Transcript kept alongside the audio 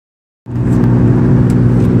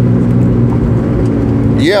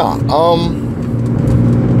yeah,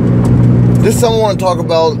 this time I want to talk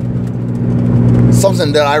about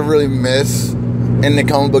something that I really miss in the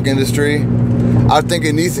comic book industry. I think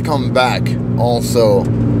it needs to come back also.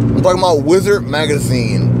 I'm talking about Wizard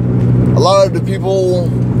Magazine. A lot of the people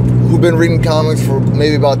who've been reading comics for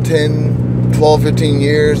maybe about 10, 12, 15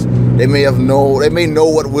 years, they may know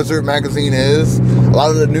what Wizard Magazine is. A lot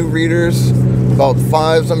of the new readers, about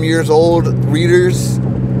 5-some years old readers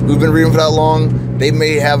who've been reading for that long, they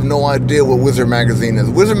may have no idea what Wizard Magazine is.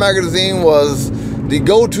 Wizard Magazine was the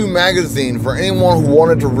go-to magazine for anyone who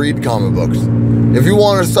wanted to read comic books. If you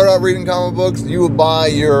wanted to start out reading comic books, you would buy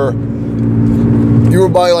your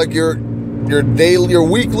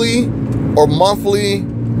weekly or monthly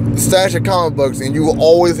stash of comic books, and you will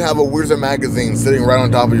always have a Wizard Magazine sitting right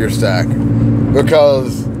on top of your stack.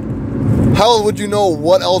 Because how would you know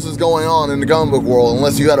what else is going on in the comic book world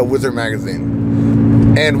unless you had a Wizard Magazine?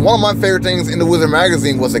 And one of my favorite things in the Wizard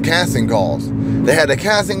Magazine was the casting calls. They had the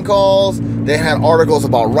casting calls, they had articles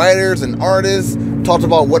about writers and artists, talked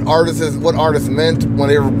about what artists meant when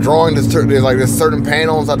they were drawing this certain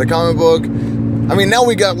panel inside the comic book. I mean, now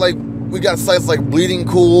we got sites like Bleeding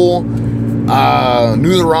Cool,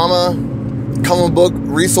 Newsarama, comic book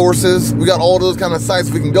resources. We got all those kind of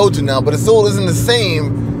sites we can go to now, but it still isn't the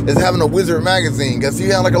same as having a Wizard Magazine, because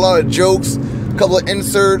you had like a lot of jokes, a couple of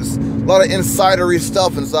inserts, a lot of insidery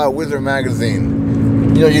stuff inside Wizard Magazine.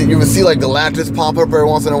 You know, you would see like Galactus pop up every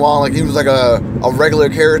once in a while, like he was like a regular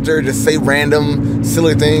character, just say random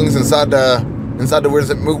silly things inside the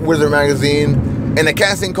Wizard Magazine. And the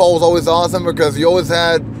casting call was always awesome because you always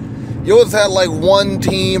had like one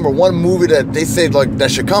team or one movie that they said like that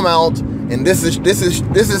should come out, and this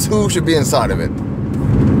is who should be inside of it.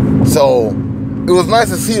 So it was nice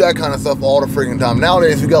to see that kind of stuff all the freaking time.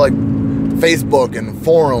 Nowadays we got like Facebook and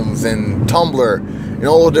forums and Tumblr and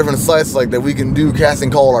all the different sites like that we can do casting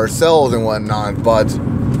call ourselves and whatnot. But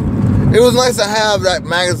it was nice to have that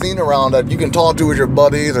magazine around that you can talk to with your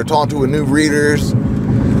buddies or talk to with new readers.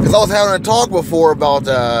 Because I was having a talk before about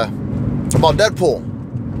Deadpool.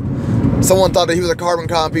 Someone thought that he was a carbon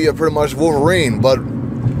copy of pretty much Wolverine, but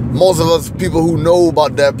most of us people who know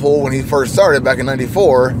about Deadpool when he first started back in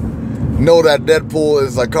 '94 know that Deadpool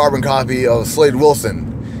is a carbon copy of Slade Wilson.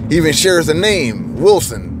 He even shares the name,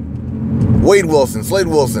 Wilson. Wade Wilson, Slade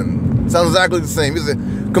Wilson. Sounds exactly the same. He's a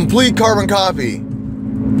complete carbon copy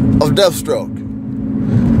of Deathstroke.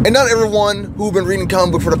 And not everyone who's been reading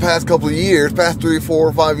comic book for the past couple of years, past 3,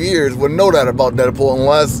 4, 5 years, would know that about Deadpool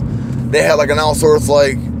unless they had like an outsource,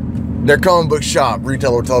 like their comic book shop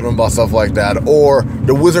retailer would tell them about stuff like that, or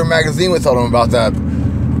the Wizard Magazine would tell them about that,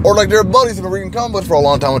 or like their buddies who've been reading comic books for a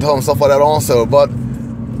long time would tell them stuff like that also. But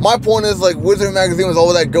my point is, like, Wizard Magazine was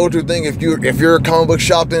always that go-to thing. If your comic book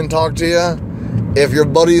shop didn't talk to you, if your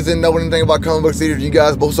buddies didn't know anything about comic books either, if you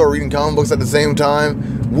guys both started reading comic books at the same time,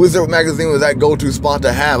 Wizard Magazine was that go-to spot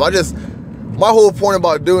to have. My whole point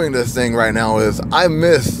about doing this thing right now is I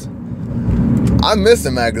miss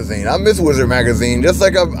the magazine. I miss Wizard Magazine, just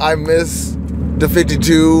like I miss the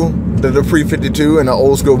 52, the pre-52 and the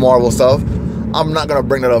old school Marvel stuff. I'm not gonna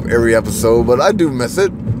bring that up every episode, but I do miss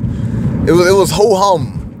it. It was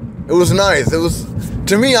ho-hum. It was nice.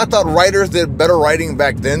 To me, I thought writers did better writing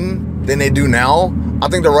back then than they do now. I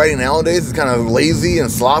think the writing nowadays is kind of lazy and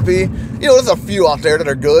sloppy. You know, there's a few out there that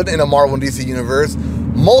are good in the Marvel and DC universe.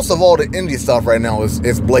 Most of all the indie stuff right now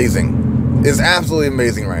is blazing. It's absolutely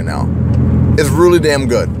amazing right now. It's really damn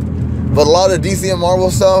good. But a lot of the DC and Marvel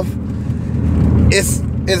stuff, it's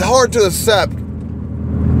hard to accept.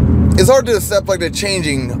 It's hard to accept like the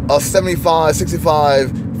changing of 75, 65,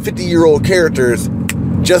 50-year-old characters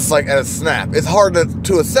just like at a snap. It's hard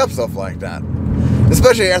to accept stuff like that.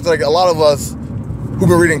 Especially after like a lot of us who've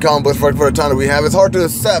been reading comic books for the time that we have, it's hard to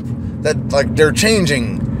accept that like they're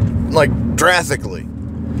changing like drastically.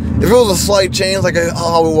 If it was a slight change like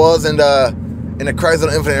how it was in the Crisis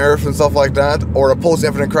on Infinite Earth and stuff like that, or the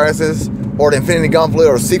Post-Infinite Crisis, or the Infinity Gauntlet,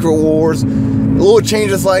 or Secret Wars, little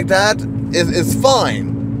changes like that is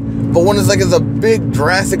fine. But when it's a big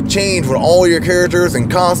drastic change with all your characters and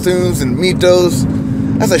costumes and mythos,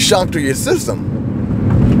 that's a shock to your system.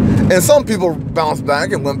 And some people bounced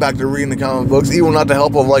back and went back to reading the comic books, even without the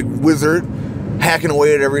help of like Wizard hacking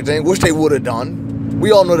away at everything, which they would have done.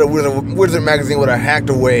 We all know that Wizard Magazine would have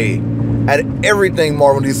hacked away at everything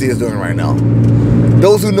Marvel and DC is doing right now.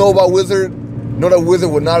 Those who know about Wizard know that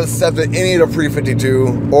Wizard would not accept any of the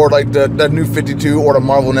pre-52 or like the new 52 or the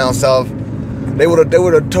Marvel Now stuff. They would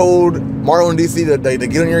have told Marvel and DC that they to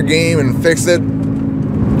get on your game and fix it.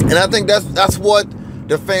 And I think that's what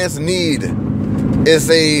the fans need, is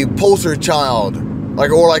a poster child,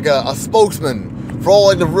 or a spokesman for all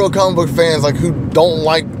like the real comic book fans like who don't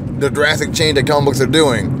like the drastic change that comic books are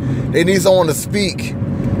doing, they need someone to speak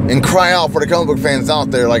and cry out for the comic book fans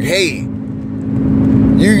out there, like, hey,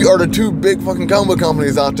 you are the two big fucking comic book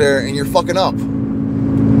companies out there and you're fucking up.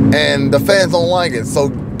 And the fans don't like it, so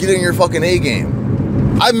get in your fucking A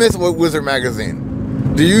game. I miss Wizard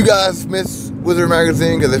Magazine. Do you guys miss Wizard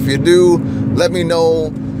Magazine? Because if you do, let me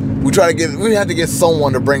know. We have to get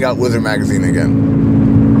someone to bring out Wizard Magazine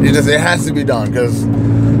again. It has to be done, because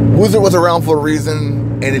Wizard was around for a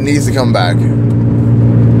reason and it needs to come back.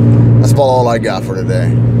 That's about all I got for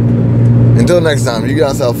today. Until next time, you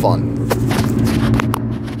guys have fun.